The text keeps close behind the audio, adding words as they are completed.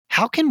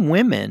How can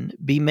women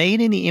be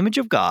made in the image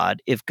of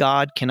God if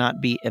God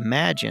cannot be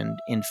imagined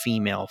in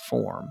female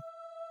form?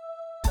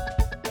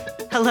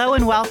 Hello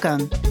and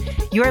welcome.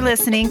 You're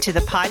listening to the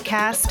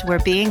podcast where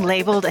being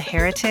labeled a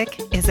heretic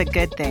is a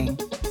good thing.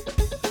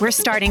 We're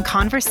starting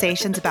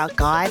conversations about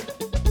God,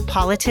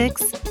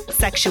 politics,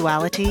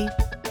 sexuality,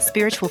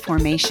 spiritual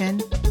formation,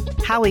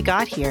 how we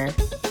got here,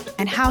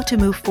 and how to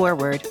move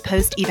forward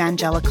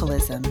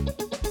post-evangelicalism.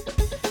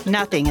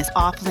 Nothing is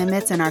off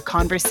limits in our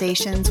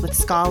conversations with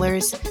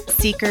scholars,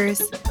 seekers,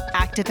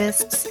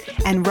 activists,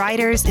 and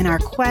writers in our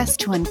quest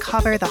to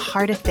uncover the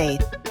heart of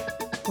faith.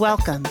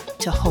 Welcome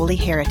to Holy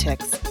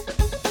Heretics.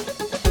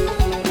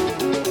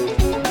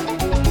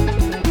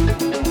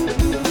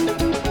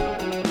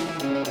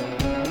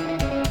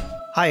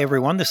 Hi,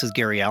 everyone. This is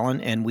Gary Allen,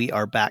 and we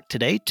are back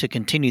today to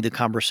continue the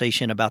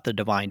conversation about the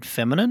divine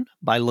feminine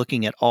by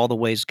looking at all the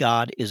ways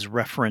God is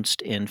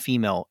referenced in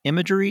female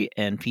imagery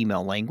and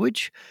female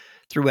language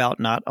throughout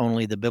not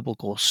only the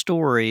biblical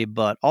story,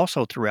 but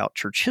also throughout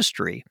church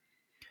history.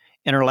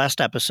 In our last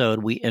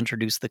episode, we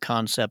introduced the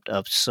concept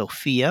of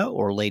Sophia,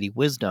 or Lady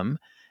Wisdom,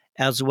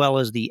 as well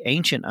as the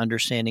ancient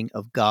understanding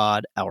of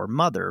God, our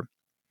Mother.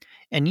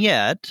 And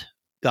yet,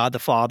 God the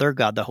Father,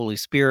 God the Holy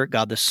Spirit,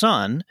 God the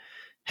Son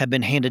have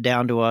been handed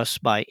down to us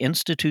by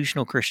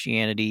institutional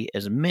Christianity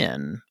as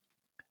men,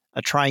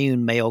 a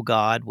triune male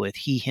God with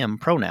he, him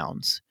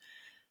pronouns.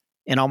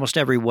 In almost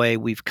every way,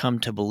 we've come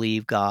to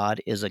believe God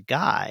is a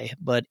guy,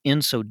 but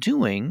in so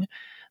doing,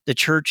 the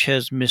church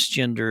has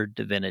misgendered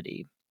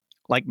divinity.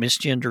 Like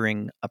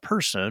misgendering a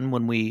person,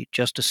 when we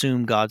just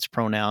assume God's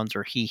pronouns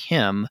are he,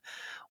 him,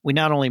 we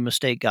not only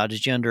mistake God's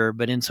gender,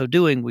 but in so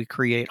doing, we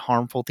create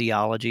harmful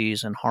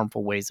theologies and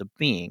harmful ways of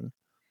being.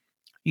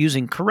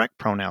 Using correct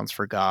pronouns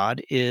for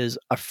God is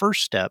a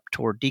first step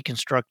toward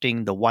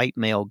deconstructing the white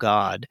male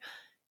God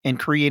and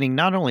creating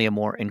not only a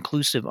more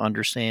inclusive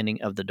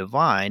understanding of the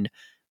divine,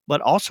 but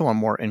also a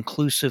more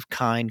inclusive,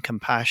 kind,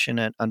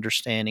 compassionate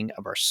understanding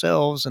of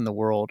ourselves and the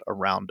world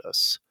around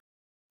us.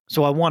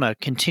 So I want to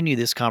continue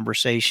this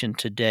conversation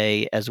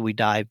today as we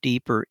dive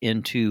deeper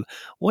into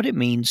what it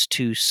means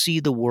to see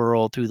the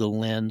world through the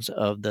lens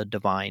of the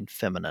divine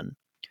feminine.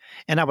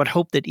 And I would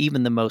hope that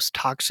even the most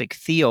toxic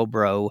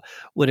theobro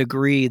would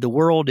agree the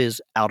world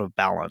is out of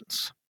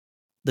balance.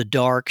 The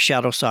dark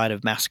shadow side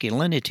of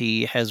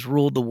masculinity has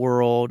ruled the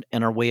world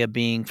and our way of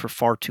being for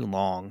far too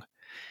long.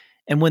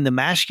 And when the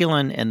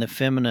masculine and the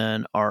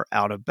feminine are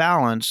out of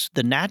balance,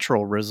 the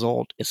natural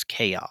result is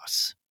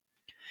chaos.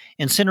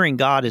 And centering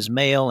God as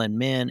male and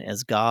men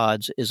as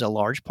gods is a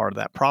large part of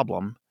that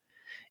problem.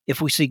 If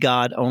we see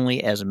God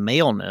only as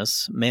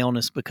maleness,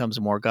 maleness becomes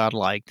more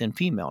godlike than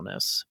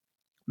femaleness.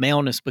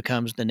 Maleness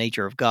becomes the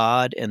nature of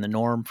God and the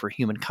norm for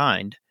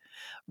humankind,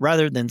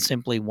 rather than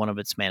simply one of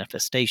its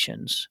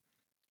manifestations.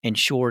 In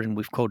short, and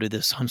we've quoted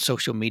this on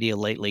social media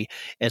lately,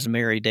 as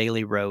Mary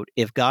Daly wrote,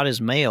 if God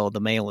is male, the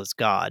male is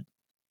God.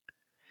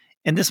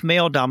 And this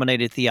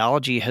male-dominated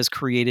theology has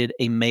created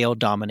a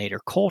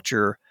male-dominator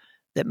culture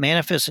that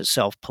manifests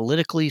itself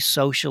politically,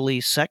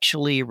 socially,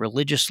 sexually,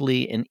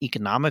 religiously, and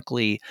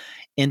economically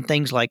in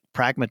things like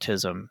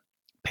pragmatism,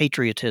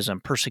 patriotism,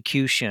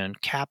 persecution,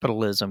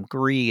 capitalism,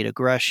 greed,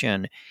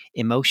 aggression,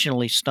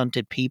 emotionally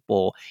stunted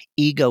people,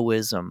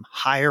 egoism,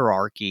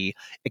 hierarchy,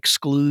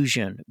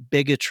 exclusion,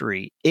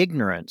 bigotry,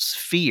 ignorance,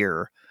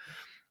 fear.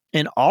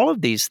 And all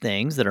of these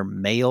things that are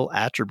male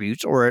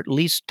attributes, or at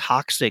least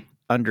toxic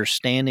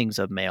understandings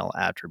of male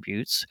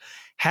attributes,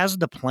 has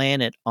the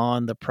planet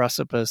on the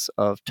precipice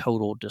of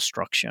total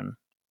destruction.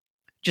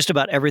 Just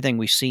about everything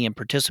we see and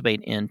participate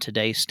in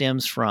today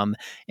stems from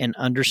an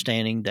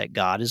understanding that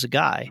God is a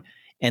guy,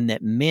 and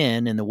that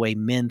men and the way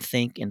men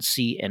think and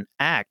see and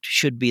act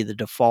should be the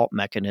default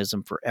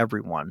mechanism for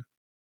everyone.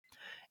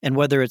 And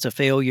whether it's a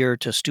failure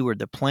to steward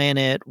the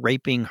planet,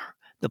 raping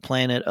the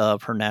planet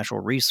of her natural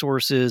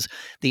resources,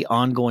 the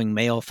ongoing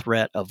male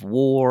threat of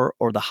war,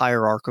 or the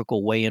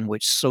hierarchical way in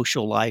which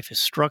social life is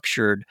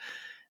structured,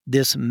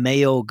 this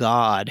male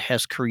God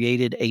has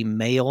created a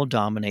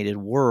male-dominated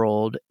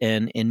world,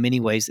 and in many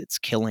ways it's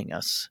killing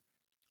us,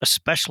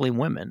 especially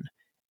women,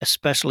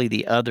 especially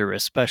the other,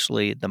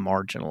 especially the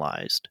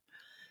marginalized.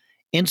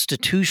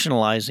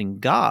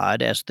 Institutionalizing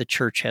God, as the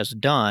church has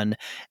done,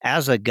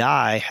 as a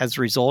guy has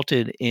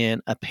resulted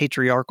in a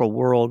patriarchal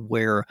world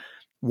where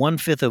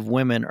 1/5 of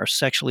women are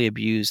sexually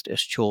abused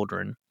as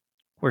children,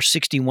 where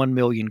 61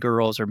 million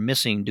girls are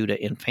missing due to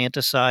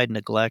infanticide,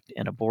 neglect,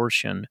 and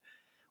abortion,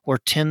 where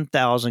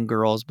 10,000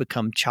 girls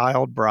become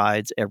child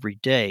brides every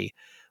day,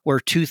 where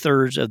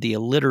 2/3 of the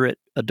illiterate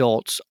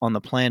adults on the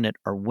planet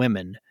are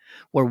women,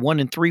 where 1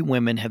 in 3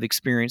 women have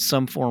experienced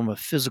some form of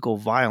physical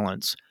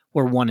violence,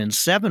 where 1 in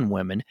 7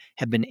 women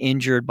have been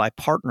injured by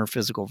partner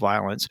physical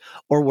violence,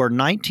 or where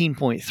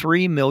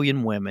 19.3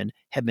 million women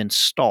have been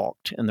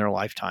stalked in their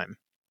lifetime.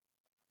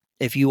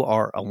 If you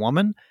are a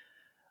woman,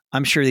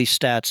 I'm sure these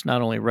stats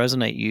not only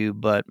resonate you,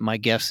 but my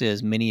guess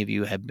is many of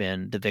you have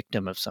been the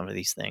victim of some of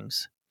these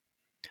things.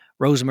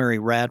 Rosemary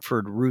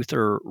Radford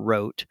Ruther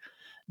wrote,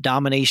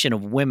 "Domination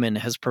of women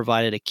has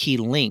provided a key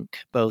link,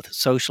 both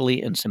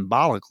socially and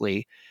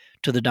symbolically,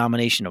 to the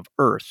domination of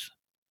earth.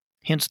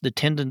 Hence the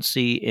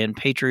tendency in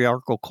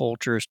patriarchal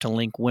cultures to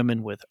link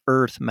women with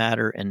earth,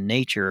 matter, and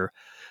nature,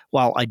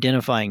 while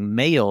identifying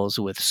males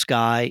with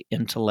sky,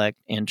 intellect,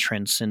 and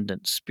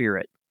transcendent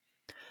spirit.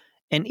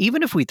 And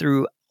even if we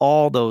threw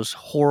all those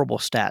horrible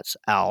stats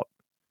out,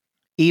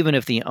 even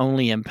if the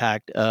only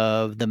impact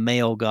of the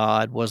male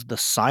god was the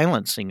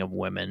silencing of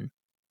women,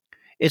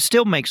 it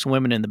still makes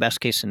women, in the best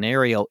case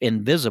scenario,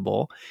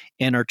 invisible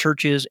in our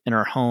churches, in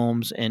our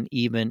homes, and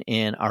even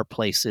in our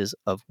places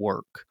of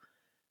work.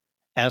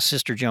 As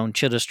Sister Joan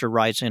Chittister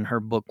writes in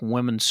her book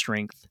Women's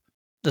Strength,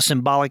 the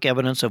symbolic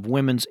evidence of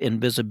women's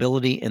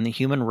invisibility in the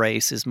human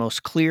race is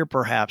most clear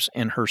perhaps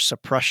in her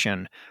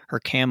suppression,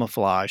 her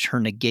camouflage, her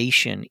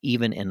negation,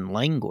 even in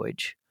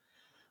language.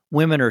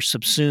 Women are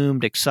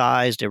subsumed,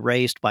 excised,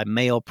 erased by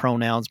male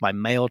pronouns, by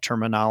male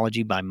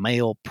terminology, by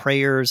male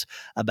prayers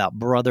about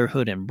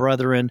brotherhood and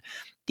brethren,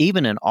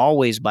 even and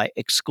always by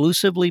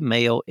exclusively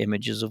male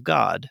images of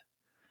God.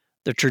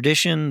 The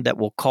tradition that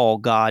will call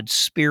God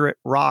spirit,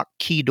 rock,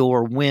 key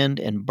door, wind,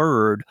 and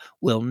bird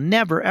will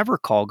never ever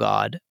call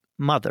God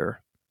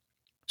mother.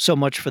 So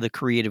much for the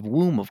creative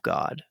womb of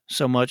God,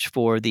 so much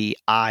for the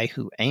I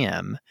who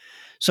am,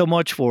 so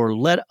much for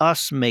let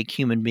us make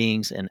human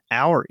beings in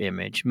our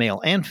image,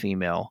 male and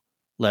female,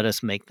 let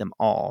us make them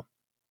all.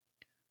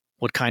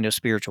 What kind of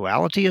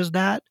spirituality is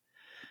that?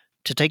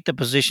 To take the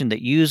position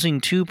that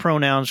using two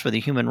pronouns for the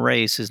human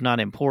race is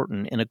not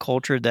important in a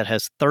culture that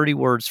has 30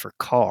 words for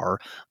car,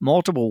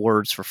 multiple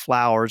words for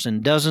flowers,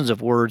 and dozens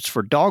of words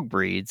for dog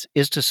breeds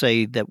is to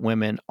say that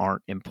women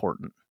aren't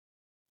important.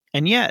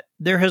 And yet,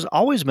 there has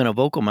always been a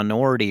vocal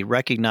minority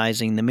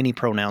recognizing the many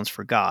pronouns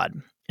for God,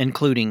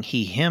 including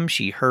he, him,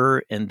 she,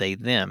 her, and they,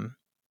 them.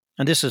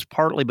 And this is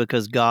partly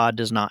because God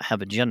does not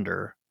have a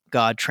gender.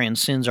 God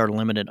transcends our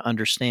limited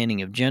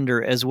understanding of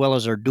gender as well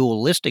as our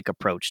dualistic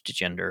approach to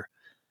gender.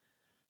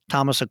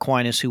 Thomas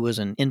Aquinas, who was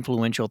an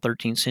influential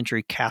 13th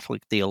century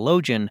Catholic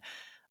theologian,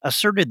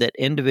 asserted that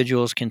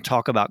individuals can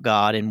talk about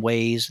God in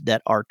ways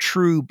that are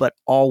true but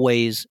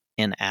always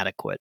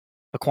inadequate.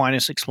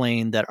 Aquinas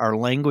explained that our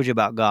language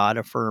about God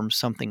affirms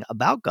something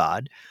about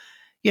God,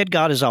 yet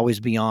God is always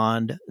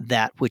beyond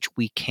that which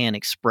we can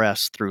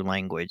express through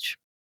language.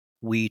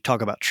 We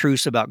talk about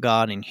truths about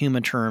God in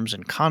human terms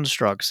and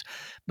constructs,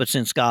 but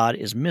since God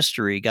is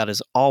mystery, God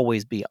is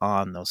always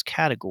beyond those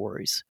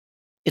categories.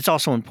 It's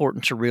also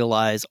important to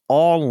realize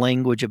all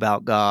language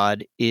about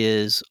God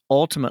is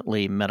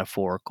ultimately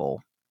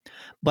metaphorical,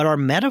 but our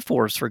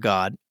metaphors for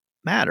God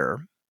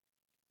matter.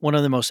 One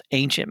of the most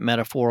ancient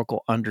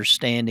metaphorical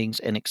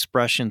understandings and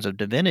expressions of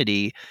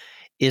divinity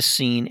is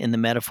seen in the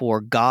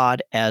metaphor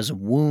God as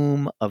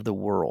womb of the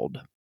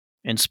world.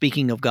 And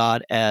speaking of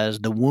God as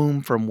the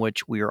womb from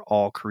which we are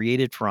all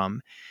created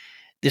from,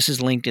 this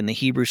is linked in the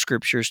Hebrew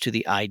scriptures to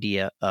the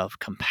idea of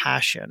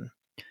compassion.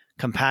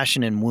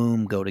 Compassion and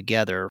womb go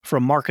together.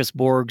 From Marcus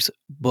Borg's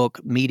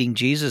book, Meeting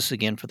Jesus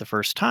Again for the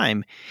First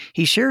Time,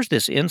 he shares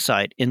this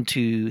insight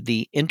into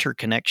the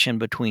interconnection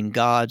between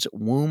God's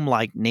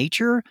womb-like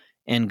nature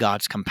and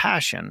God's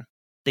compassion.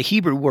 The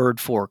Hebrew word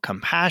for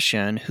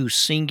compassion, whose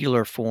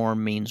singular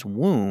form means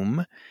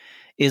womb,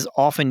 is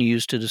often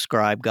used to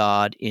describe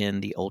God in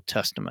the Old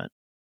Testament.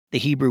 The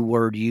Hebrew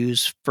word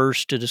used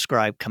first to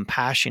describe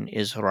compassion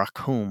is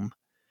rakhum,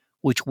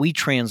 which we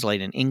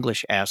translate in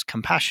English as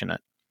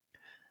compassionate.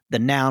 The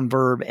noun,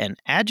 verb, and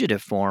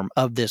adjective form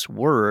of this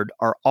word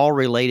are all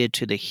related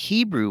to the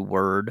Hebrew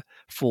word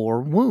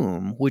for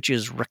womb, which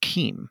is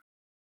rakim.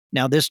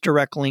 Now, this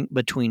direct link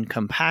between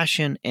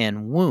compassion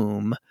and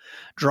womb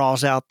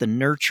draws out the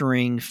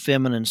nurturing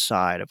feminine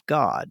side of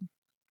God.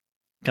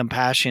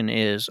 Compassion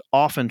is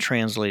often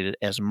translated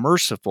as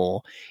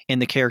merciful in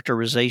the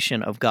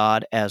characterization of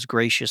God as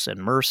gracious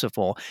and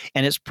merciful,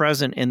 and it's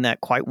present in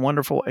that quite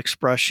wonderful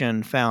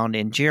expression found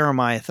in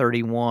Jeremiah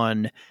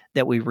 31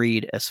 that we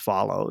read as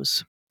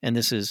follows. And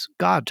this is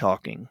God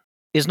talking.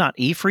 Is not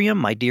Ephraim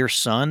my dear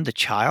son, the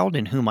child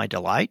in whom I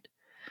delight?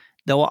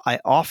 Though I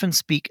often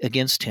speak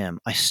against him,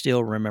 I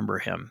still remember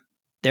him.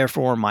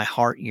 Therefore my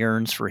heart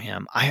yearns for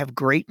him. I have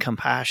great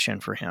compassion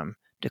for him,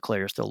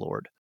 declares the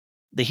Lord.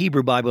 The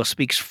Hebrew Bible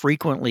speaks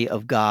frequently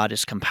of God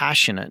as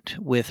compassionate,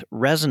 with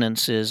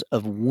resonances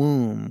of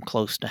womb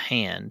close to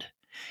hand.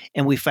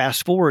 And we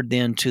fast forward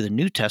then to the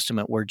New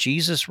Testament, where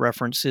Jesus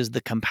references the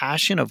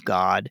compassion of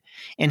God,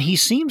 and he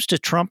seems to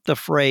trump the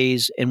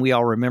phrase, and we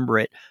all remember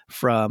it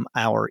from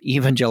our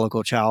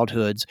evangelical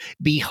childhoods,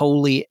 be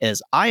holy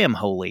as I am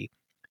holy.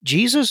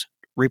 Jesus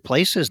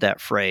replaces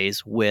that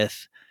phrase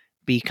with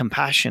be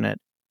compassionate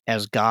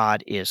as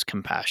God is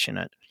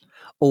compassionate,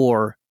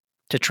 or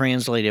to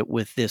translate it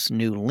with this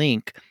new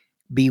link,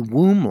 be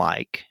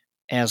womb-like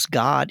as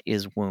God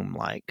is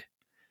womb-like.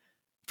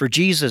 For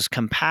Jesus,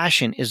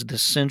 compassion is the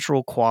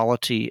central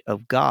quality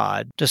of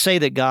God. To say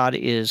that God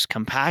is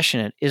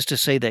compassionate is to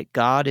say that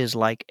God is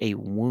like a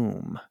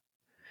womb.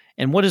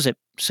 And what does it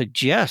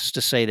suggest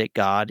to say that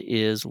God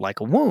is like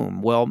a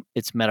womb? Well,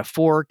 it's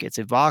metaphoric, it's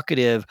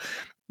evocative,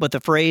 but the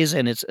phrase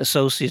and its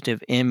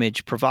associative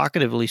image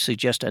provocatively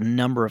suggest a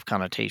number of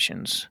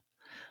connotations.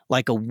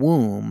 Like a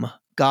womb,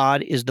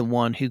 God is the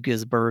one who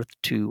gives birth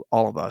to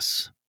all of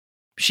us.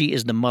 She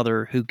is the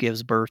mother who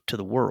gives birth to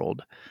the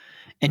world.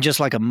 And just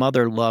like a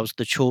mother loves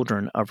the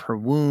children of her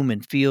womb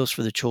and feels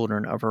for the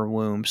children of her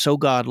womb, so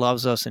God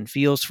loves us and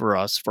feels for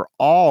us for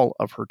all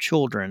of her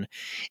children.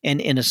 And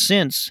in a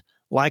sense,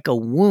 like a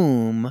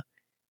womb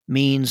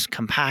means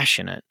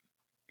compassionate.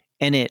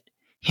 And it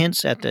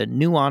hints at the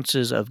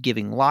nuances of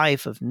giving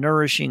life, of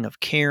nourishing, of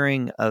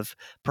caring, of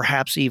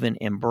perhaps even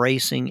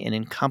embracing and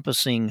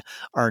encompassing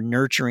our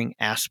nurturing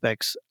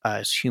aspects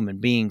as human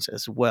beings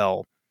as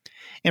well.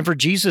 And for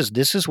Jesus,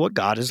 this is what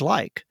God is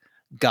like.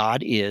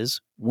 God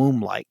is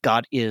womb like,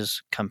 God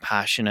is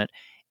compassionate.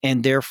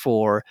 And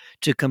therefore,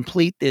 to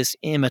complete this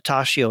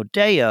imitatio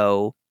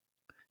Deo,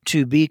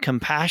 to be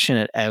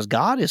compassionate as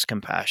God is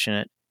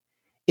compassionate,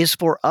 is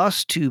for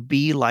us to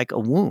be like a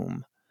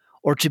womb,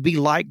 or to be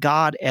like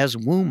God as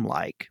womb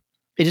like.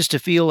 It is to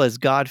feel as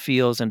God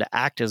feels and to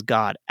act as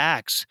God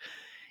acts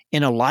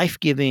in a life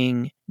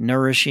giving,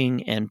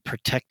 nourishing, and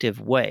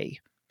protective way.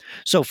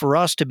 So, for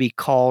us to be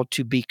called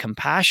to be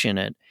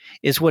compassionate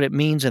is what it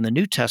means in the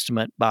New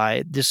Testament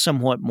by this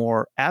somewhat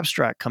more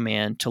abstract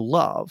command to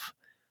love.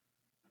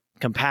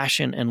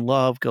 Compassion and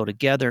love go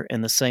together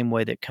in the same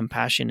way that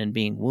compassion and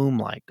being womb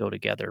like go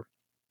together.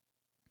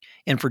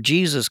 And for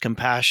Jesus,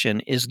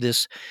 compassion is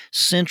this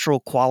central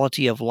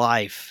quality of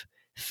life,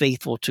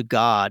 faithful to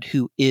God,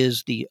 who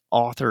is the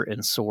author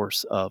and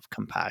source of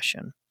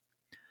compassion.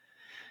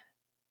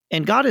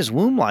 And God is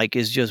womb like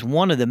is just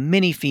one of the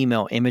many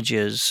female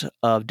images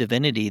of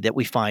divinity that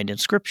we find in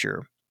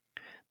Scripture.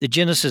 The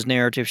Genesis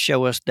narratives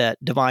show us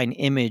that divine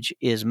image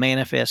is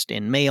manifest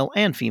in male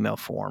and female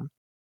form.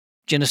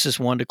 Genesis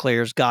 1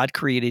 declares God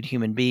created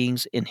human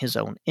beings in his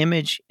own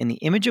image. In the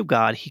image of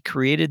God, he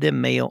created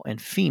them male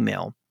and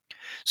female.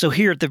 So,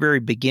 here at the very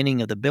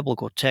beginning of the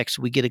biblical text,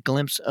 we get a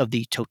glimpse of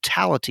the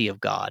totality of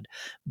God,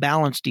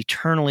 balanced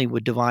eternally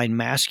with divine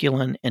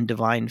masculine and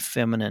divine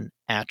feminine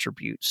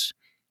attributes.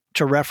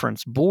 To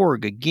reference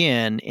Borg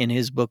again in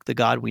his book, The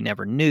God We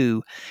Never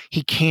Knew,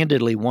 he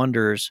candidly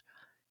wonders,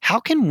 how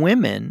can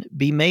women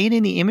be made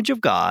in the image of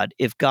God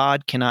if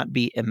God cannot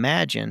be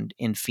imagined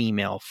in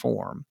female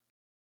form?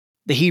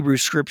 The Hebrew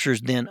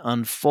scriptures then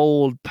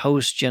unfold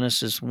post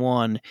Genesis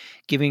 1,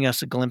 giving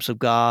us a glimpse of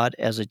God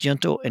as a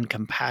gentle and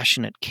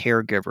compassionate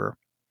caregiver.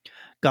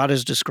 God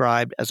is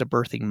described as a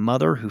birthing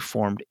mother who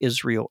formed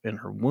Israel in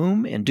her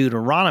womb. In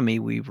Deuteronomy,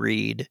 we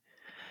read,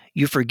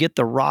 "You forget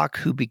the rock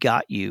who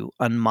begot you,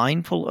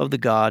 unmindful of the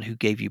God who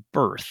gave you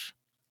birth."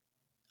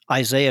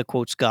 Isaiah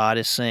quotes God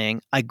as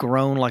saying, "I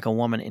groan like a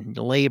woman in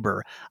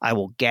labor. I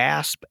will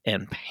gasp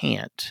and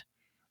pant."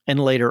 And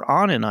later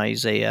on in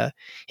Isaiah,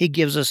 he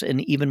gives us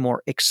an even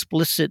more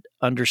explicit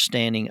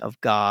understanding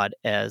of God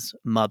as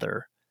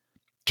mother.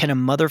 Can a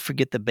mother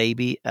forget the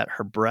baby at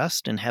her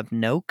breast and have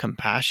no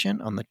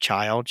compassion on the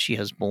child she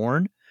has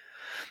born?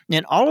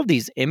 And all of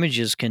these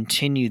images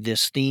continue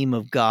this theme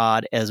of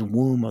God as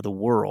womb of the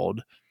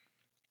world,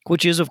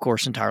 which is, of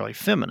course, entirely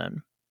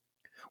feminine.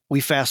 We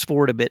fast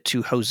forward a bit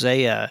to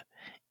Hosea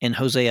in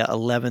Hosea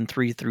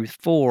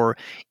 11:3-4,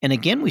 and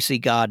again we see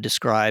God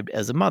described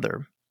as a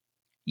mother.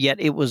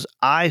 Yet it was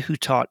I who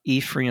taught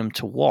Ephraim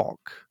to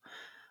walk,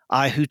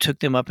 I who took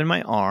them up in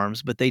my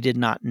arms, but they did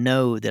not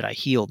know that I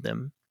healed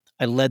them.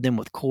 I led them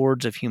with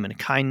cords of human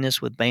kindness,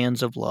 with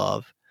bands of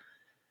love.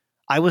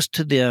 I was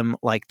to them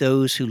like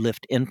those who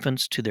lift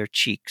infants to their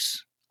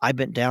cheeks. I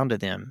bent down to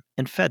them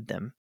and fed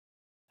them.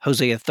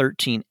 Hosea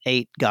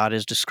 13:8, God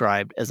is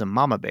described as a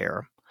mama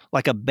bear.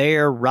 Like a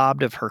bear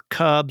robbed of her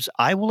cubs,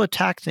 I will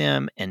attack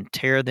them and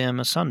tear them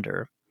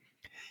asunder.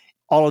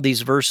 All of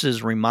these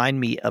verses remind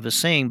me of a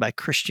saying by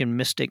Christian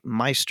mystic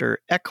Meister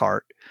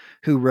Eckhart,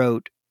 who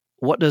wrote,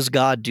 "What does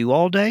God do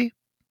all day?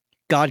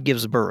 God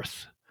gives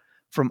birth.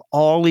 From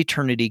all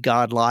eternity,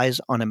 God lies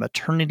on a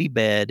maternity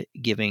bed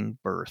giving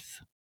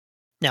birth."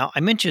 Now, I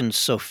mentioned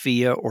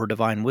Sophia or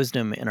divine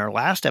wisdom in our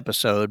last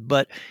episode,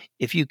 but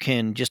if you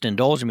can just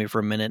indulge me for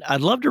a minute, I'd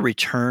love to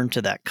return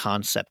to that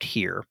concept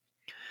here.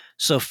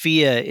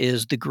 Sophia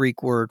is the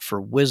Greek word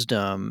for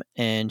wisdom,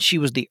 and she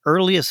was the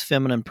earliest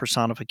feminine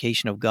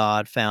personification of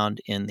God found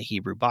in the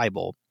Hebrew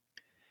Bible.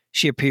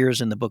 She appears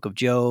in the book of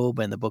Job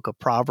and the book of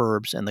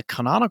Proverbs and the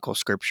canonical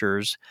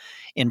scriptures.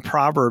 In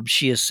Proverbs,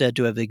 she is said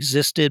to have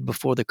existed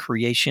before the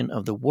creation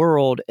of the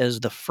world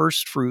as the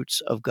first fruits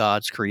of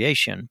God's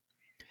creation.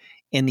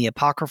 In the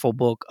apocryphal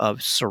book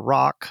of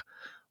Sirach,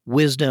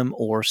 wisdom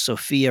or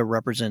Sophia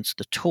represents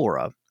the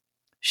Torah.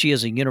 She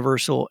is a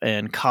universal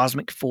and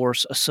cosmic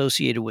force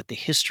associated with the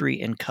history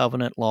and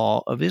covenant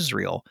law of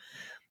Israel.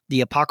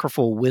 The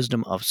apocryphal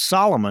wisdom of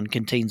Solomon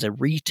contains a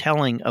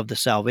retelling of the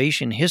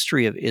salvation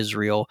history of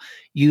Israel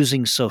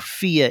using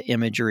Sophia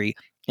imagery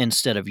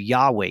instead of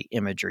Yahweh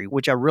imagery,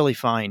 which I really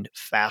find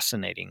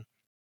fascinating.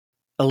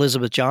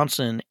 Elizabeth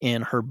Johnson,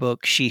 in her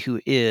book She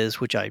Who Is,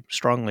 which I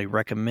strongly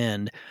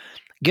recommend,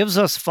 gives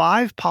us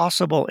 5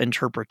 possible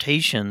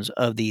interpretations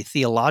of the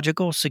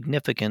theological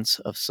significance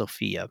of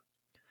Sophia.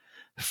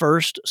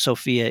 First,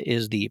 Sophia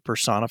is the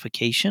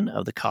personification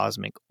of the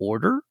cosmic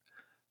order,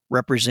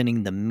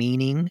 representing the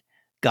meaning,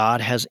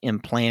 God has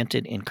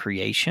implanted in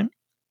creation.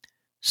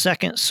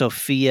 Second,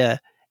 Sophia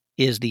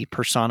is the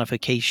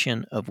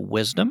personification of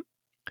wisdom.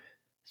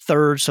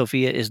 Third,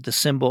 Sophia is the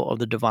symbol of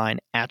the divine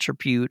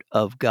attribute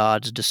of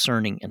God's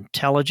discerning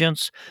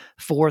intelligence.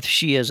 Fourth,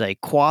 she is a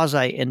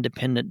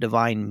quasi-independent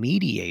divine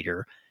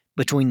mediator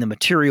between the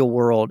material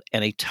world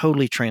and a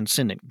totally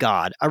transcendent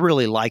God. I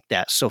really like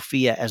that.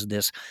 Sophia as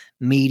this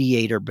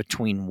mediator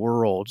between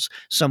worlds,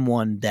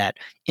 someone that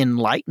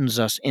enlightens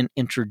us and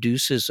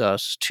introduces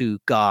us to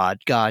God,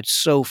 God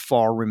so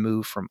far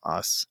removed from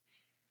us.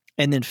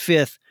 And then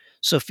fifth,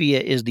 Sophia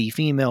is the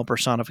female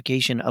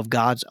personification of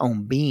God's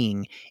own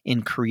being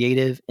in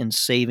creative and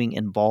saving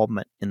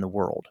involvement in the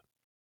world.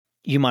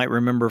 You might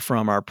remember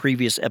from our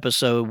previous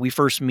episode, we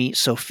first meet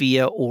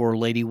Sophia or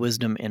Lady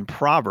Wisdom in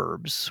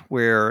Proverbs,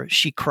 where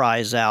she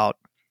cries out,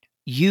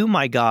 "You,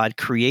 my God,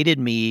 created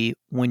me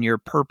when your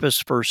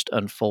purpose first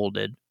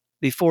unfolded,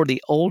 before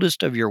the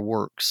oldest of your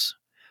works.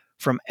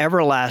 From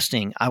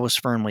everlasting I was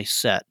firmly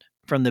set.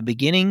 From the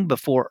beginning,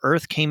 before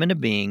earth came into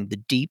being, the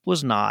deep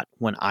was not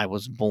when I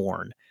was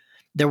born.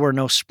 There were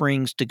no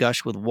springs to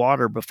gush with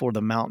water before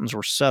the mountains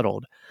were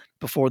settled.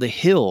 Before the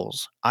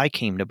hills, I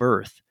came to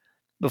birth.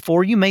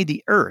 Before you made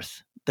the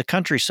earth, the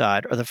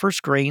countryside, or the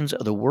first grains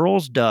of the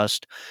world's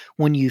dust,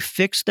 when you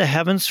fixed the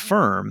heavens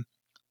firm,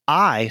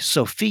 I,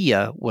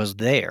 Sophia, was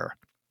there.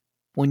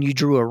 When you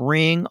drew a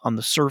ring on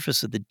the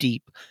surface of the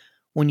deep,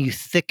 when you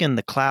thickened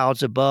the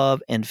clouds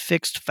above and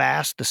fixed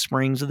fast the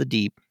springs of the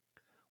deep,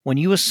 when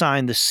you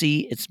assigned the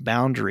sea its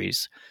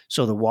boundaries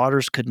so the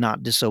waters could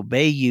not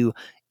disobey you,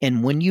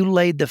 and when you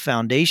laid the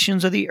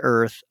foundations of the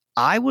earth,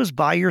 I was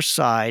by your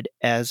side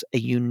as a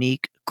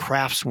unique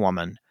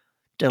craftswoman,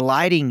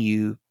 delighting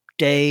you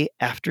day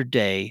after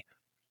day,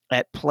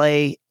 at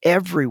play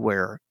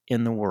everywhere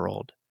in the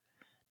world,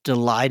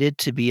 delighted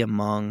to be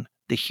among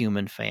the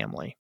human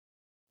family."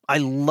 I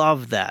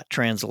love that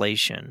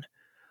translation.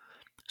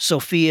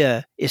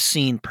 Sophia is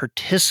seen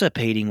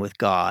participating with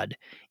God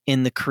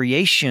in the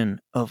creation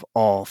of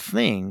all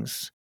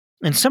things.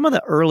 And some of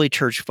the early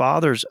church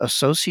fathers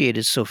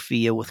associated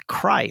Sophia with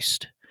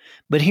Christ.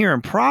 But here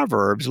in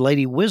Proverbs,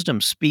 Lady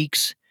Wisdom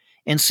speaks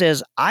and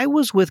says, "I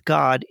was with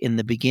God in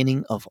the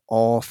beginning of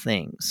all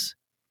things."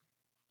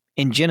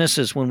 In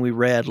Genesis, when we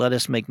read, "Let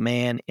us make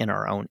man in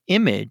our own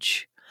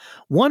image,"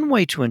 one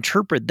way to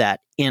interpret that,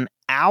 in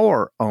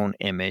our own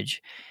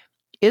image,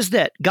 is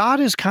that God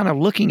is kind of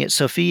looking at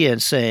Sophia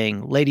and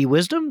saying, "Lady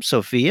Wisdom,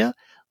 Sophia,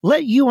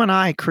 let you and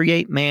I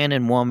create man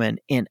and woman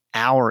in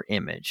our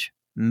image,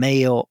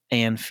 male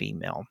and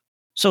female."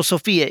 So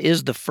Sophia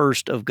is the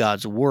first of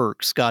God's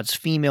works, God's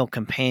female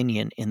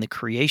companion in the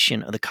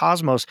creation of the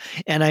cosmos.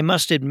 And I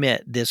must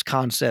admit, this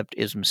concept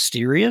is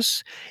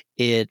mysterious.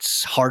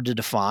 It's hard to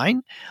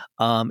define.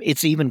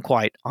 It's even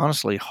quite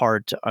honestly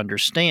hard to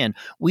understand.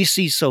 We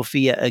see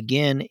Sophia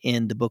again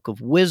in the Book of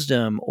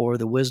Wisdom or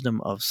the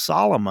Wisdom of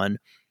Solomon,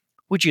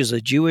 which is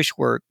a Jewish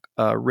work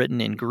written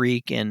in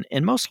Greek and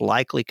most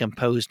likely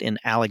composed in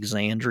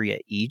Alexandria,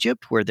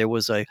 Egypt, where there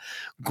was a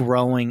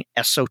growing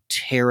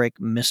esoteric,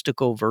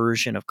 mystical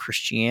version of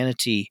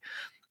Christianity.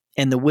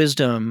 And the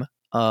wisdom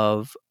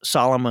of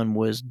Solomon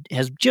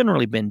has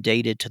generally been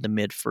dated to the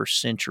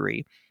mid-first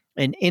century.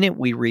 And in it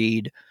we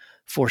read,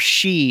 "For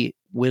she,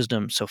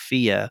 wisdom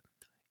Sophia,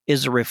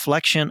 is a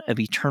reflection of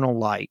eternal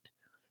light,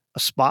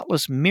 a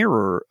spotless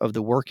mirror of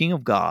the working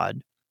of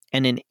God,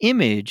 and an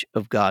image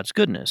of God's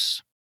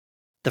goodness."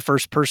 The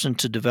first person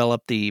to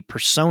develop the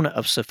persona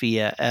of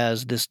Sophia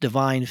as this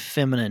divine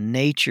feminine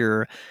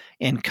nature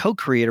and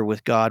co-creator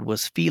with God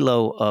was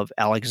Philo of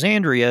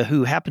Alexandria,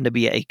 who happened to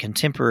be a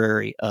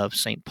contemporary of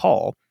St.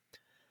 Paul.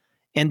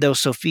 And though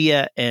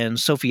Sophia and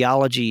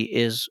Sophiology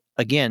is,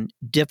 again,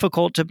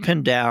 difficult to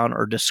pin down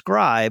or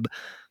describe,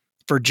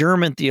 for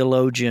German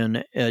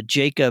theologian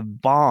Jacob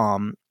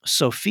Bohm,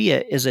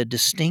 Sophia is a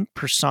distinct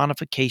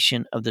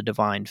personification of the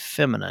divine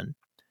feminine.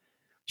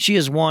 She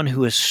is one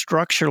who is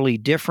structurally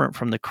different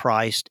from the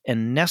Christ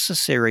and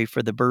necessary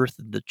for the birth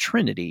of the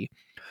Trinity.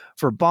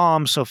 For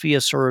Bohm,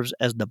 Sophia serves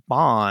as the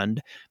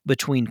bond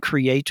between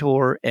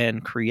creator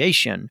and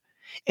creation.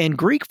 And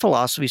Greek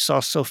philosophy saw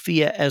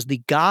Sophia as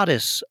the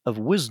goddess of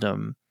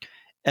wisdom,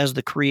 as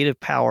the creative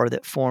power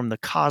that formed the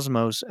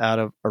cosmos out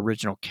of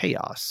original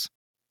chaos.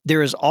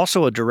 There is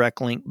also a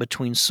direct link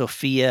between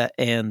Sophia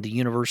and the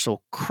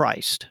universal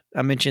Christ.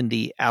 I mentioned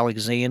the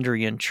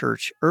Alexandrian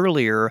church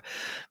earlier,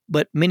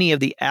 but many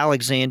of the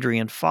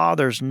Alexandrian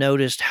fathers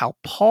noticed how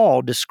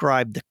Paul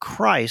described the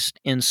Christ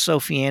in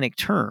Sophianic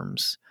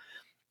terms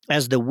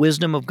as the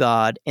wisdom of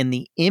God and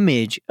the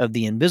image of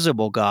the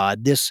invisible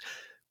God, this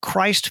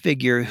Christ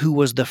figure who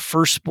was the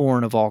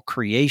firstborn of all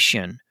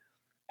creation.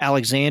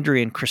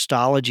 Alexandrian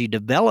Christology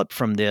developed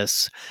from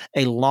this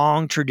a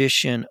long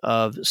tradition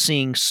of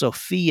seeing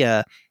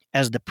Sophia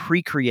as the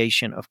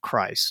pre-creation of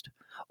Christ,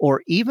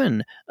 or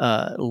even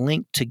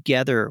linked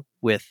together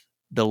with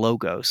the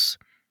Logos.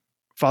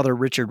 Father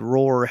Richard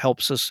Rohr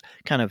helps us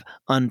kind of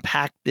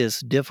unpack this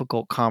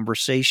difficult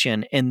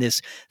conversation and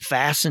this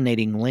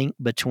fascinating link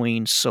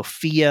between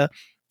Sophia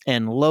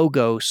and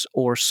Logos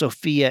or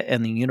Sophia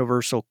and the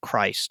universal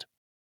Christ.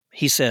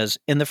 He says,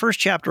 in the first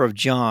chapter of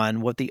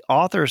John, what the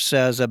author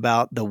says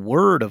about the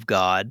Word of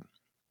God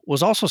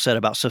was also said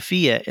about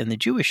Sophia in the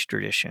Jewish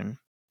tradition.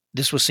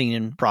 This was seen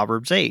in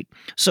Proverbs 8.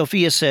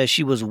 Sophia says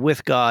she was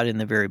with God in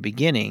the very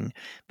beginning,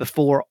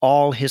 before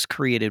all his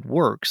created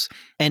works.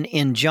 And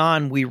in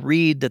John, we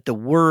read that the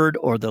Word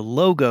or the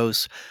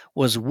Logos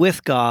was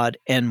with God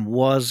and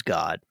was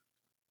God.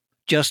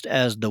 Just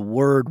as the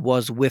Word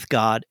was with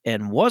God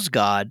and was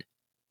God,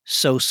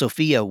 so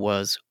Sophia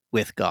was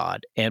with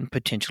God and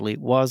potentially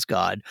was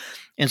God.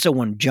 And so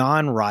when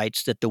John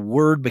writes that the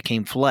Word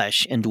became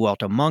flesh and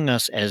dwelt among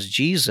us as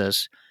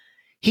Jesus,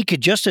 he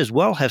could just as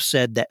well have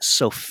said that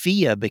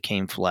Sophia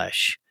became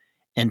flesh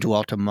and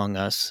dwelt among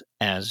us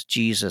as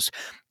Jesus,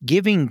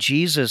 giving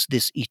Jesus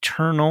this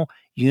eternal,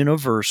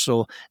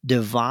 universal,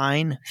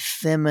 divine,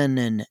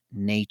 feminine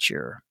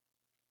nature.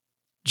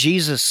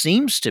 Jesus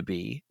seems to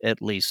be,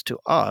 at least to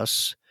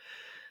us,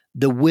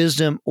 the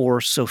wisdom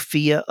or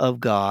Sophia of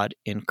God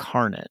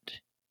incarnate.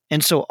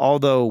 And so,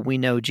 although we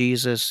know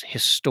Jesus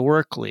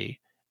historically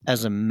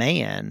as a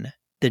man,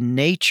 the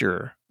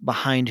nature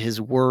behind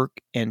his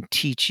work and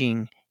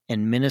teaching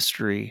and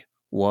ministry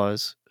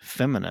was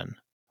feminine,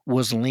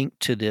 was linked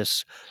to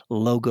this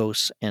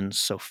Logos and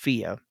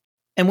Sophia.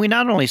 And we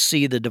not only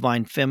see the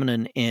divine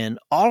feminine in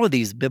all of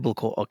these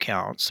biblical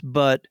accounts,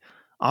 but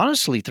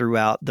honestly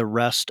throughout the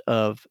rest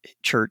of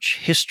church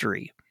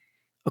history.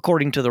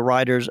 According to the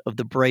writers of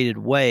the Braided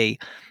Way,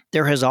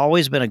 there has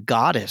always been a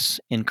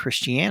goddess in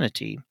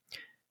Christianity,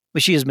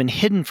 but she has been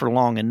hidden for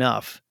long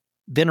enough.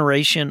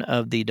 Veneration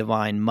of the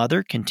Divine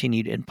Mother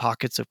continued in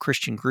pockets of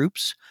Christian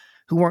groups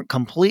who weren't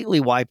completely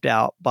wiped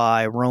out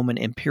by Roman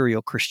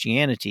imperial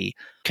Christianity.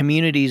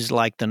 Communities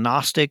like the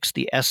Gnostics,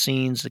 the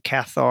Essenes, the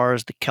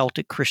Cathars, the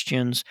Celtic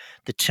Christians,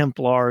 the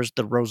Templars,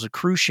 the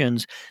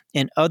Rosicrucians,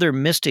 and other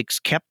mystics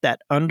kept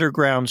that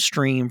underground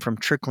stream from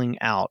trickling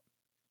out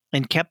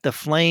and kept the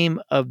flame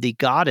of the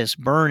goddess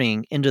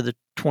burning into the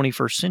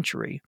 21st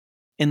century.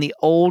 In the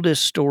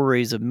oldest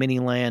stories of many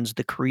lands,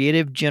 the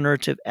creative,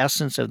 generative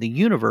essence of the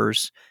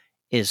universe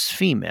is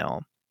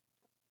female.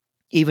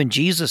 Even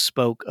Jesus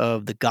spoke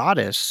of the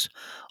goddess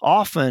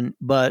often,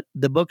 but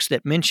the books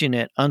that mention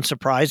it,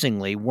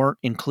 unsurprisingly, weren't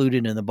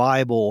included in the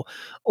Bible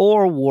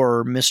or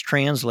were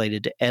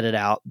mistranslated to edit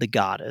out the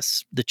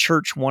goddess. The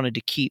church wanted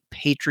to keep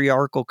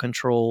patriarchal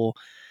control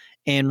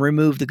and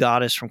remove the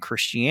goddess from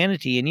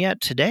Christianity, and yet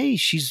today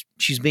she's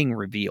being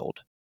revealed.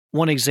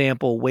 One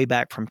example way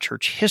back from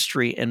church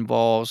history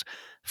involves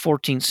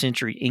 14th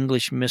century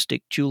English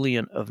mystic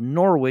Julian of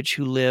Norwich,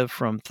 who lived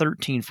from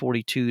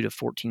 1342 to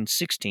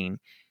 1416.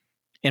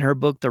 In her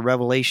book, The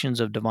Revelations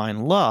of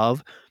Divine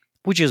Love,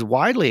 which is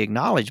widely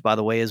acknowledged, by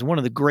the way, as one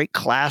of the great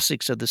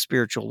classics of the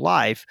spiritual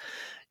life,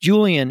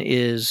 Julian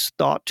is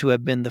thought to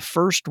have been the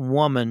first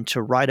woman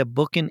to write a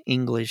book in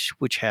English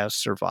which has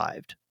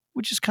survived,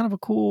 which is kind of a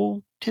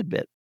cool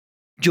tidbit.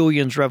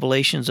 Julian's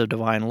Revelations of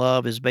Divine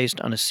Love is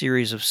based on a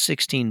series of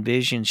 16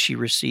 visions she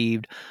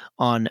received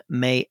on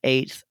May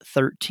 8th,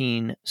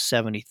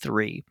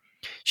 1373.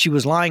 She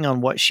was lying on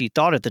what she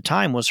thought at the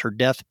time was her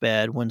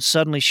deathbed when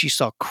suddenly she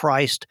saw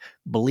Christ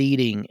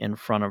bleeding in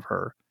front of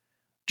her.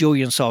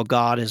 Julian saw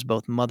God as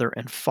both mother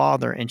and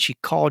father, and she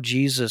called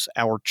Jesus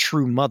our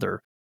true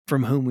mother,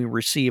 from whom we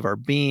receive our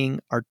being,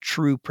 our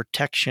true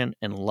protection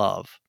and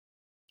love.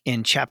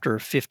 In chapter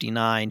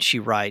 59, she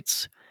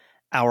writes,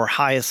 our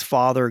highest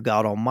Father,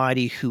 God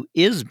Almighty, who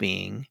is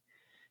being,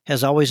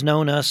 has always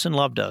known us and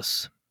loved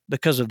us.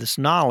 Because of this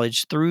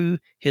knowledge, through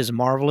his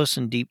marvelous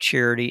and deep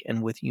charity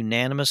and with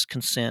unanimous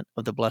consent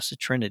of the Blessed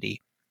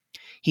Trinity,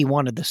 he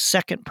wanted the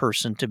second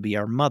person to be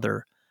our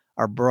mother,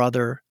 our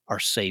brother, our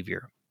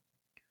Savior.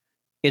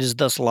 It is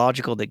thus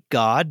logical that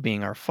God,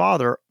 being our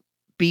Father,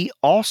 be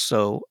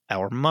also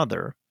our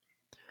mother.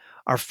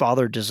 Our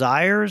Father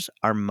desires,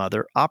 our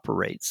mother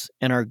operates,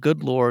 and our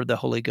good Lord, the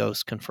Holy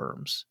Ghost,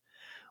 confirms.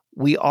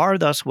 We are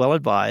thus well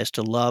advised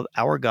to love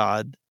our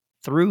God,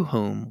 through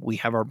whom we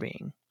have our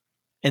being.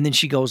 And then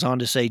she goes on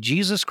to say,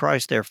 Jesus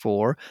Christ,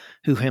 therefore,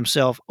 who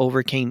himself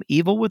overcame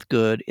evil with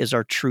good, is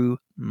our true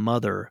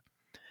mother.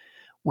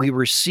 We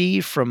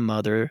receive from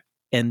mother,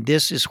 and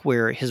this is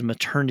where his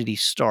maternity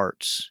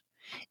starts.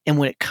 And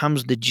when it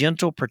comes the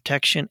gentle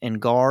protection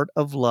and guard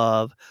of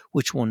love,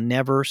 which will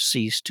never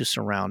cease to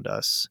surround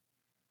us.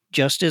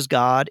 Just as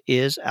God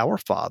is our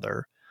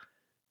Father,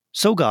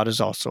 so God is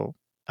also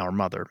our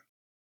mother.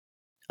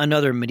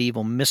 Another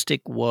medieval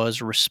mystic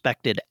was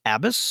respected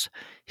abbess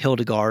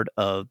Hildegard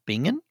of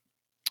Bingen,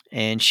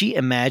 and she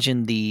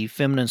imagined the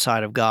feminine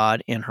side of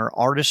God in her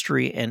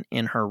artistry and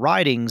in her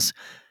writings,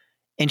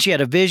 and she had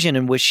a vision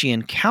in which she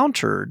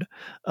encountered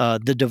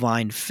the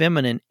divine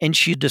feminine, and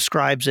she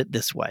describes it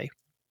this way.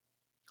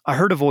 I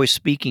heard a voice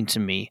speaking to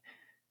me.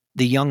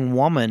 The young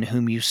woman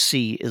whom you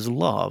see is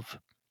love.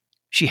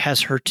 She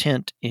has her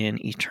tent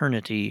in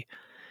eternity.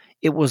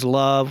 It was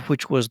love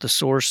which was the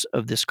source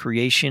of this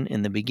creation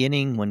in the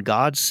beginning when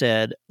God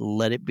said,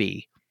 let it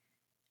be.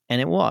 And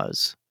it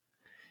was.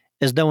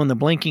 As though in the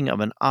blinking of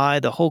an eye,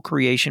 the whole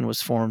creation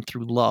was formed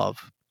through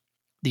love.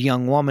 The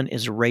young woman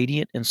is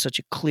radiant in such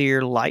a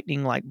clear,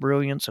 lightning like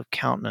brilliance of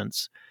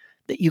countenance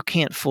that you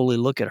can't fully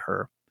look at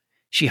her.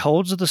 She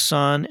holds the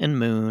sun and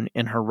moon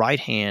in her right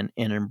hand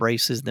and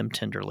embraces them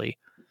tenderly.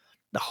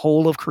 The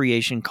whole of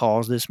creation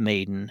calls this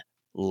maiden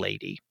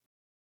Lady.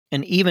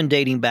 And even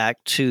dating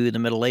back to the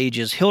Middle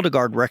Ages,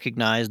 Hildegard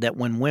recognized that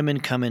when women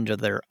come into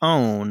their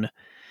own,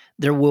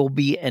 there will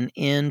be an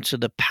end to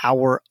the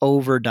power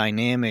over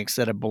dynamics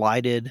that have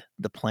blighted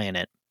the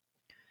planet.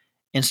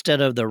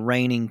 Instead of the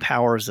reigning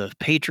powers of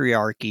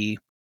patriarchy,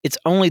 it's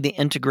only the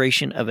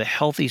integration of a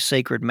healthy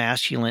sacred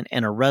masculine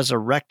and a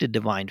resurrected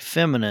divine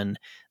feminine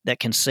that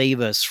can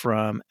save us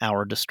from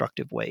our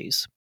destructive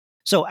ways.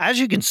 So, as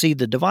you can see,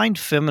 the divine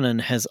feminine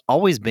has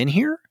always been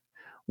here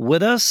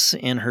with us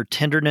in her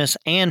tenderness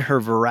and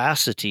her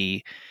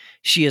veracity.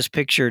 She is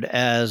pictured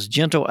as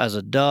gentle as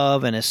a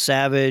dove and as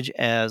savage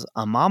as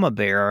a mama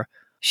bear.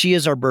 She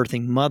is our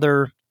birthing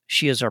mother.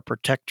 She is our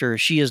protector.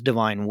 She is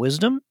divine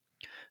wisdom,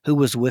 who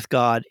was with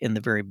God in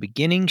the very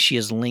beginning. She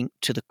is linked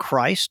to the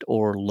Christ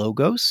or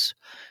Logos,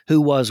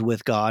 who was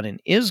with God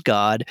and is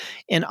God.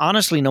 And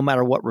honestly, no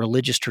matter what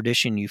religious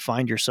tradition you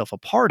find yourself a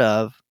part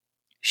of,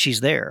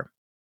 she's there.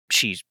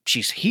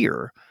 She's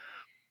here.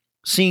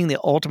 Seeing the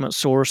ultimate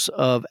source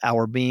of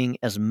our being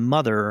as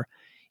mother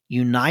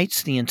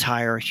unites the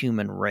entire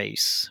human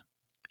race.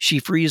 She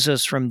frees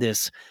us from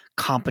this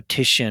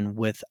competition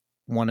with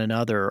one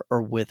another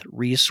or with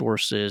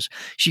resources.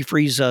 She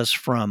frees us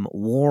from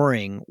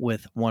warring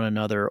with one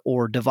another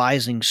or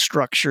devising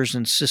structures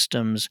and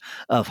systems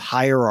of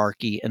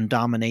hierarchy and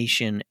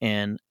domination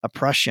and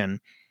oppression.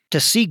 To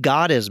see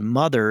God as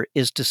mother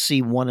is to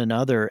see one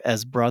another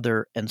as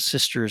brother and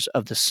sisters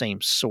of the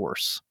same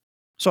source.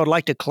 So I'd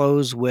like to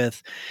close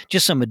with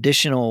just some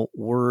additional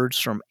words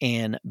from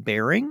Anne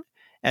Baring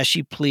as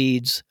she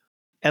pleads,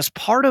 as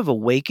part of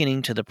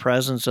awakening to the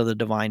presence of the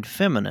divine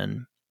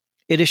feminine,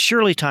 it is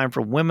surely time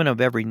for women of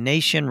every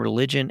nation,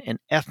 religion, and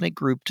ethnic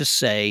group to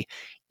say,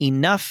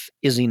 enough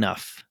is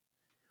enough.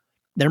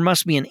 There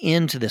must be an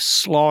end to this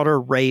slaughter,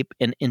 rape,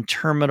 and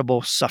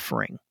interminable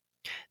suffering.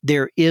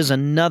 There is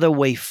another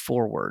way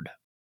forward.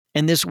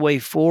 And this way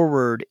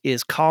forward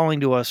is calling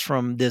to us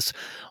from this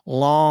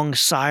long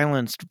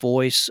silenced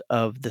voice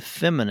of the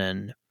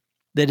feminine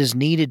that is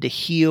needed to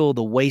heal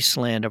the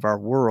wasteland of our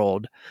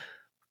world,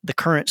 the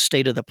current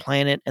state of the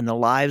planet, and the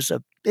lives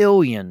of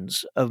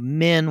billions of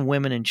men,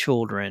 women, and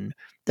children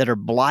that are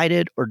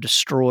blighted or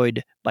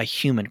destroyed by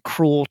human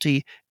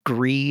cruelty,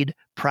 greed,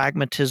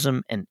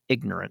 pragmatism, and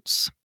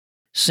ignorance.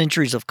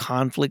 Centuries of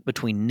conflict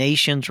between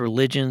nations,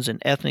 religions,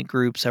 and ethnic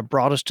groups have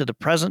brought us to the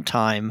present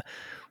time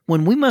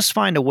when we must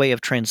find a way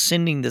of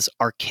transcending this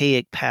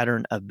archaic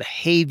pattern of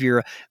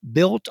behavior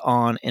built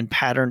on and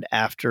patterned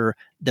after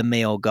the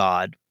male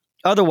god.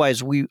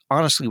 Otherwise, we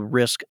honestly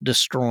risk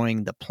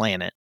destroying the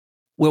planet.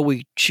 Will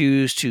we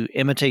choose to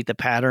imitate the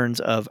patterns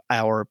of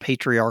our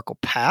patriarchal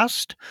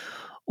past?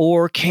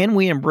 Or can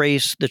we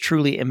embrace the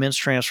truly immense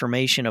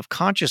transformation of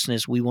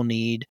consciousness we will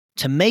need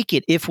to make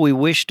it if we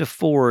wish to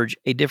forge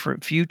a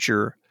different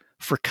future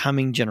for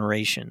coming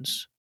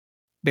generations?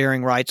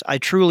 Baring writes, I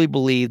truly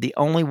believe the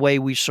only way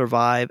we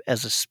survive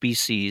as a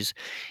species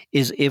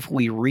is if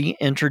we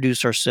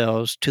reintroduce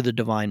ourselves to the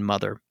Divine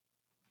Mother.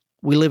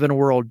 We live in a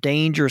world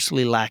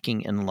dangerously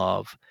lacking in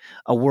love,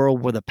 a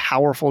world where the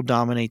powerful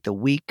dominate the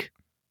weak,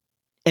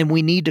 and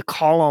we need to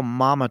call on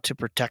Mama to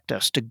protect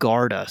us, to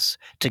guard us,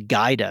 to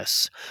guide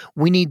us.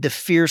 We need the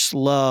fierce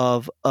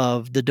love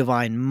of the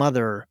Divine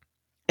Mother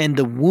and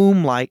the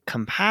womb-like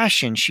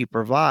compassion she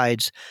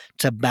provides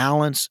to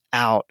balance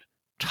out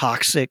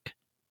toxic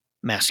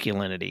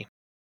masculinity.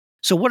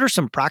 So, what are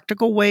some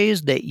practical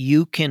ways that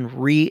you can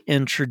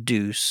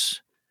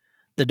reintroduce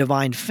the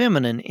divine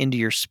feminine into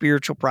your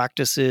spiritual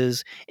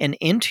practices and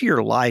into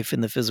your life in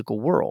the physical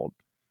world?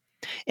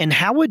 And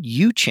how would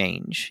you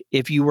change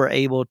if you were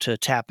able to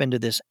tap into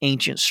this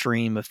ancient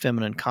stream of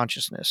feminine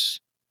consciousness?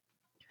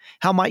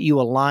 How might you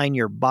align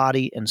your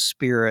body and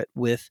spirit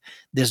with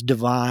this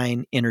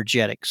divine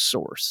energetic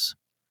source?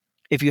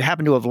 If you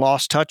happen to have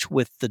lost touch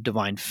with the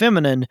divine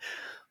feminine,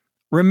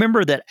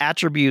 remember that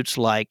attributes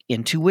like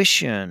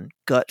intuition,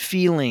 gut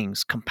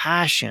feelings,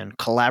 compassion,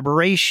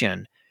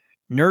 collaboration,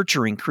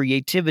 nurturing,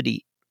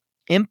 creativity,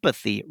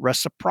 empathy,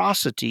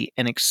 reciprocity,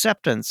 and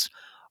acceptance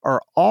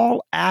are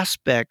all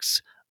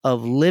aspects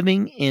of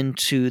living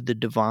into the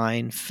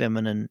divine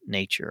feminine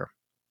nature.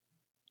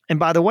 And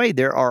by the way,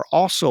 there are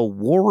also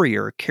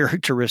warrior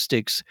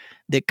characteristics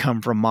that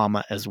come from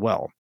Mama as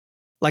well.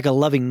 Like a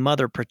loving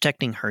mother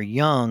protecting her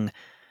young,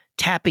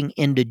 tapping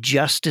into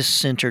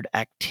justice-centered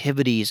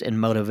activities and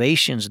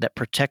motivations that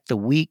protect the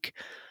weak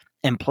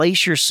and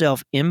place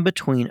yourself in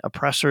between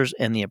oppressors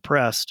and the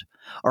oppressed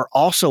are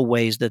also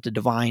ways that the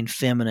divine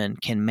feminine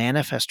can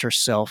manifest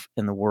herself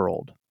in the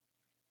world.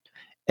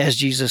 As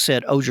Jesus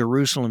said, "O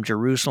Jerusalem,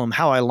 Jerusalem,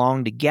 how I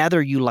long to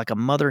gather you like a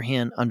mother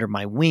hen under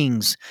my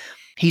wings."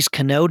 He's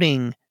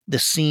connoting the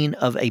scene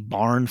of a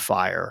barn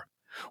fire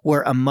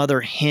where a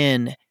mother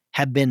hen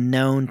had been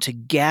known to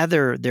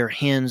gather their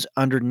hens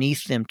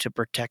underneath them to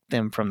protect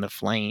them from the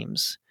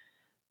flames.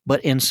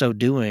 But in so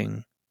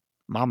doing,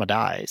 mama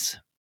dies.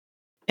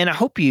 And I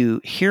hope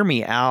you hear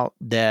me out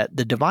that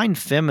the divine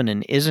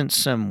feminine isn't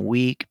some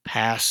weak,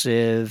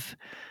 passive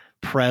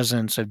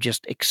presence of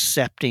just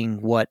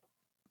accepting what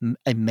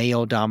a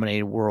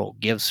male-dominated world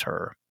gives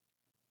her.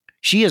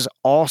 She is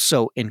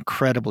also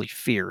incredibly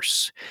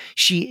fierce.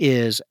 She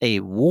is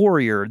a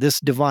warrior. This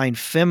divine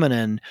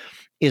feminine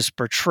is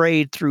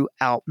portrayed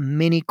throughout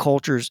many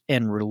cultures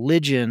and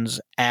religions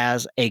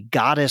as a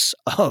goddess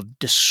of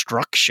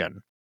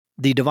destruction.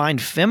 The divine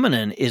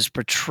feminine is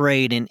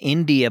portrayed in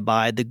India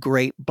by the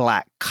great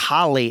black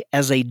Kali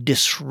as a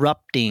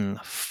disrupting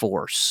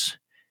force.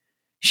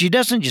 She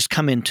doesn't just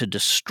come in to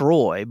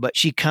destroy, but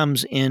she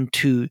comes in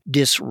to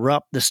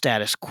disrupt the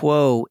status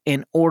quo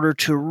in order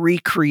to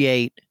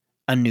recreate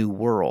a new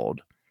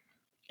world.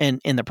 And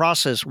in the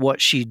process,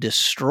 what she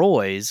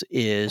destroys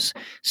is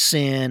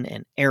sin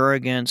and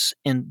arrogance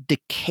and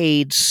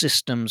decayed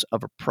systems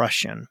of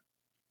oppression.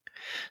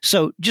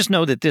 So just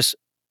know that this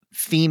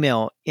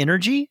female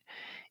energy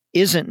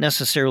isn't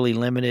necessarily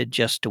limited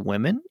just to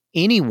women.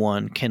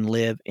 Anyone can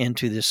live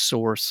into this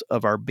source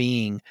of our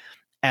being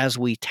as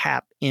we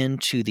tap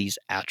into these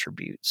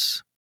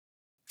attributes.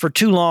 For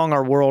too long,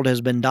 our world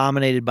has been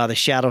dominated by the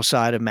shadow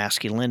side of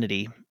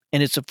masculinity,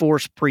 and it's a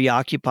force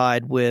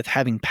preoccupied with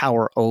having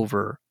power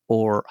over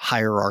or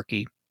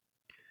hierarchy.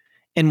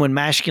 And when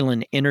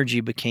masculine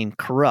energy became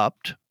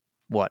corrupt,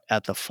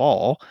 at the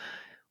fall,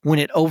 when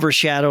it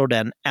overshadowed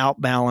and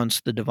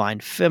outbalanced the divine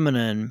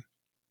feminine,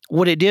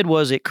 what it did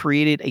was it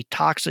created a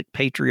toxic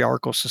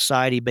patriarchal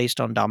society based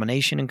on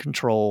domination and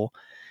control,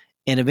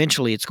 and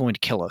eventually it's going to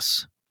kill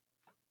us.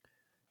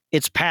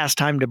 It's past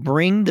time to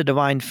bring the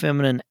divine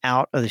feminine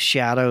out of the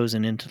shadows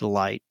and into the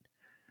light,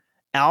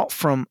 out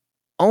from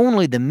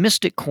only the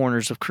mystic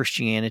corners of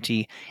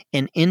Christianity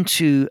and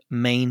into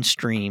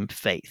mainstream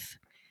faith.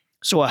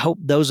 So I hope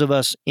those of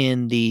us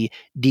in the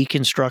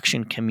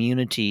deconstruction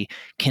community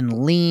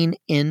can lean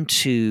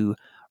into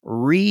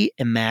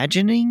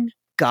reimagining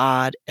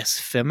God as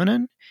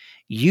feminine,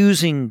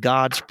 using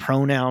God's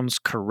pronouns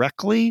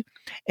correctly,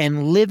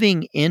 and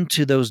living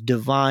into those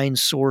divine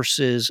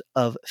sources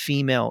of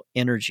female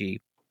energy.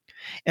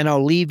 And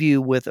I'll leave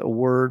you with a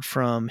word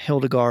from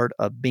Hildegard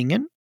of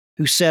Bingen,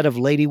 who said of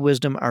Lady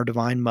Wisdom, our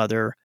divine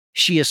mother,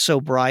 "She is so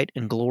bright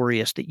and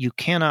glorious that you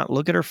cannot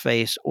look at her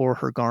face or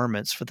her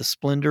garments for the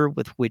splendor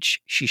with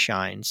which she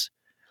shines.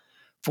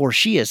 For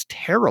she is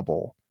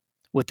terrible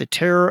with the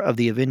terror of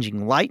the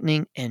avenging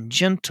lightning and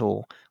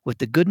gentle with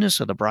the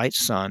goodness of the bright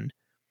sun.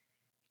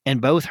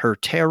 And both her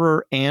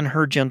terror and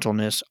her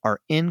gentleness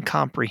are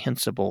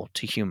incomprehensible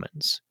to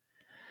humans.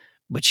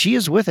 But she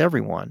is with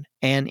everyone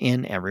and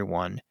in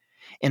everyone.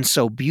 And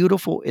so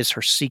beautiful is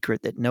her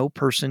secret that no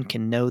person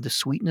can know the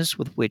sweetness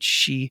with which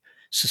she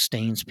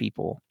sustains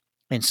people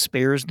and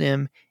spares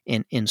them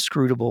in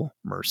inscrutable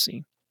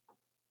mercy."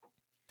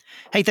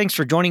 Hey, thanks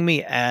for joining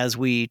me as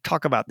we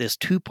talk about this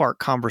two-part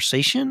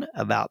conversation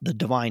about the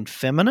divine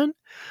feminine.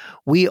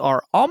 We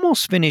are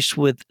almost finished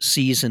with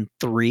season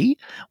 3.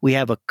 We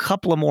have a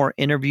couple of more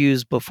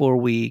interviews before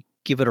we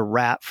give it a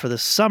wrap for the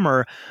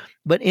summer.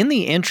 But in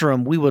the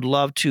interim, we would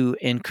love to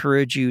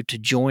encourage you to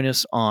join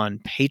us on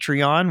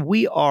Patreon.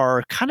 We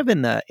are kind of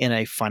in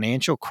a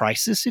financial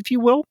crisis, if you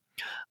will,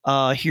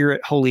 here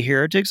at Holy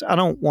Heretics. I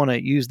don't want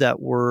to use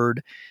that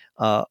word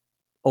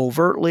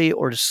overtly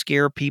or to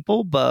scare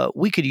people, but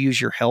we could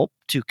use your help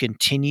to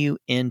continue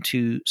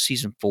into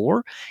season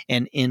 4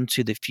 and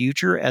into the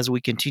future as we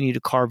continue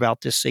to carve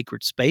out this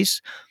sacred space.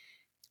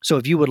 So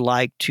if you would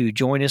like to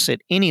join us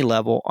at any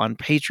level on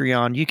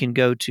Patreon, you can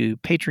go to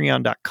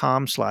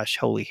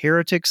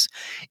patreon.com/holyheretics,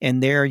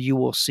 and there you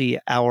will see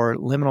our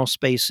Liminal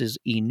Spaces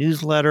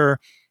e-newsletter.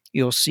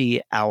 You'll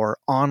see our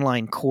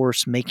online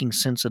course, Making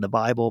Sense of the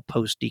Bible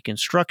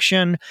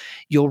Post-Deconstruction.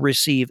 You'll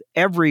receive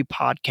every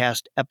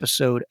podcast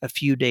episode a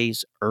few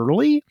days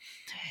early.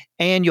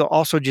 And you'll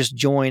also just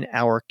join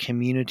our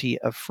community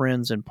of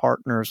friends and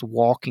partners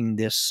walking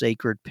this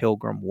sacred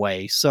pilgrim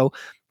way. So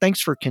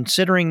thanks for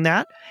considering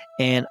that.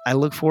 And I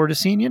look forward to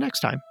seeing you next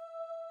time.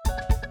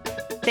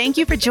 Thank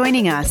you for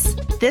joining us.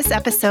 This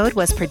episode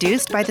was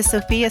produced by the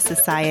Sophia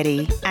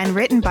Society and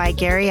written by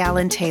Gary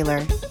Allen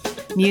Taylor.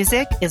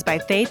 Music is by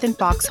Faith in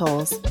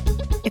Foxholes.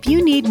 If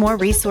you need more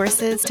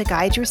resources to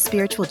guide your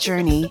spiritual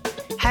journey,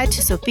 head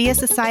to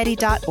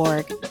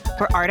sophiasociety.org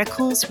for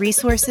articles,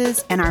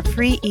 resources, and our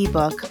free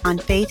ebook on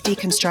faith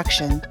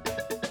deconstruction.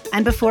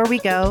 And before we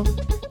go,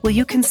 will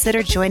you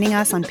consider joining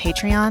us on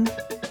Patreon?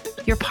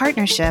 Your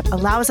partnership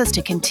allows us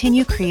to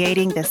continue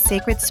creating this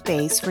sacred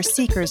space for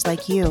seekers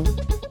like you.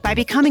 By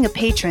becoming a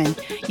patron,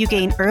 you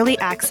gain early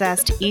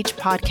access to each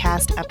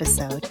podcast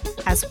episode,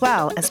 as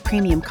well as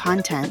premium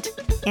content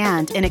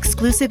and an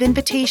exclusive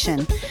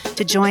invitation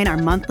to join our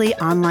monthly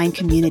online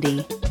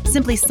community.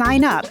 Simply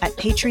sign up at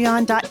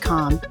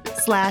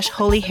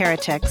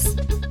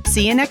patreon.com/holyheretics.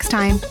 See you next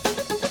time.